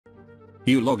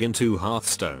You log into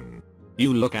Hearthstone.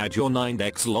 You look at your 9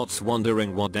 deck slots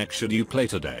wondering what deck should you play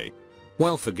today.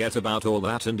 Well, forget about all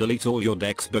that and delete all your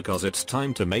decks because it's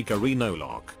time to make a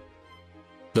Renolock.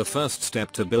 The first step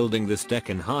to building this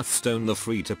deck in Hearthstone, the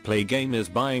free to play game, is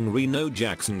buying Reno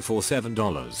Jackson for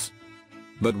 $7.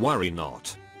 But worry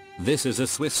not. This is a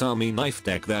Swiss Army knife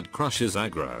deck that crushes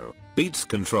aggro, beats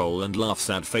control and laughs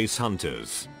at face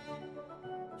hunters.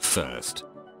 First,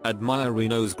 admire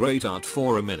Reno's great art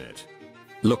for a minute.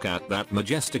 Look at that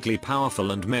majestically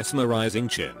powerful and mesmerizing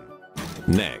chin.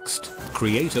 Next,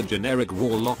 create a generic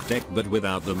Warlock deck but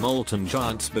without the Molten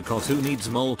Giants, because who needs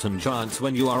Molten Giants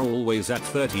when you are always at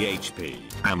 30 HP,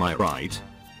 am I right?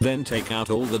 Then take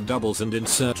out all the doubles and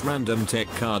insert random tech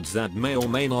cards that may or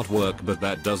may not work, but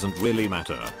that doesn't really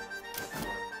matter.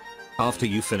 After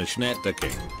you finish net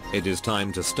decking, it is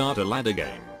time to start a ladder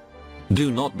game. Do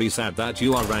not be sad that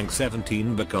you are rank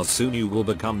 17, because soon you will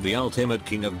become the ultimate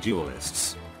king of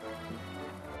duelists.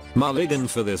 Mulligan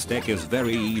for this deck is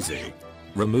very easy.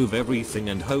 Remove everything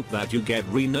and hope that you get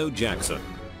Reno Jackson.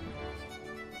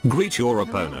 Greet your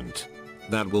opponent.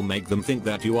 That will make them think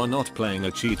that you are not playing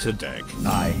a cheated deck.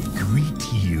 I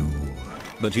greet you.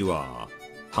 But you are.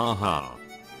 Haha.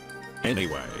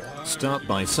 Anyway, start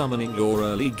by summoning your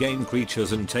early game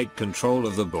creatures and take control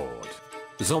of the board.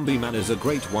 Zombie Man is a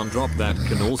great one drop that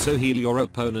can also heal your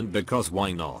opponent, because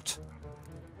why not?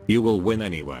 You will win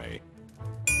anyway.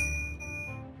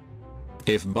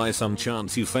 If by some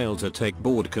chance you fail to take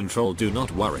board control, do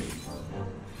not worry.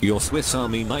 Your Swiss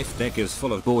Army knife deck is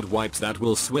full of board wipes that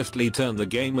will swiftly turn the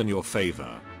game in your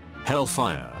favor.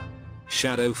 Hellfire,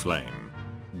 Shadow Flame,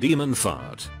 Demon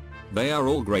Fart. They are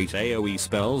all great AoE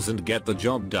spells and get the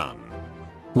job done.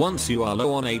 Once you are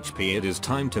low on HP, it is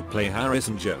time to play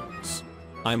Harrison Jones.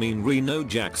 I mean Reno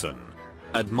Jackson.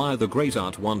 Admire the great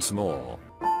art once more.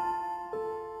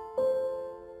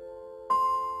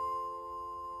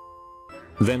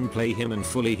 Then play him and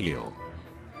fully heal.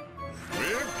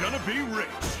 We're gonna be rich.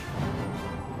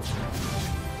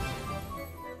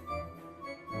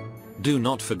 Do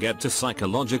not forget to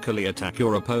psychologically attack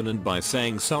your opponent by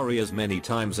saying sorry as many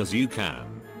times as you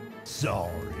can.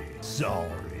 Sorry,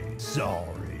 sorry,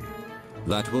 sorry.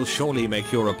 That will surely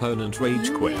make your opponent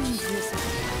rage quit.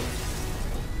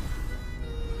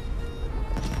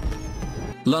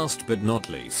 Last but not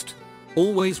least,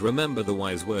 always remember the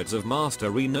wise words of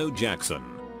Master Reno Jackson.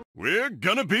 We're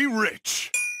gonna be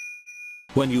rich.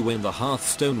 When you win the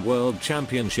Hearthstone World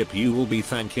Championship, you will be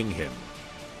thanking him.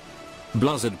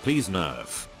 Blizzard, please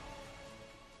nerf.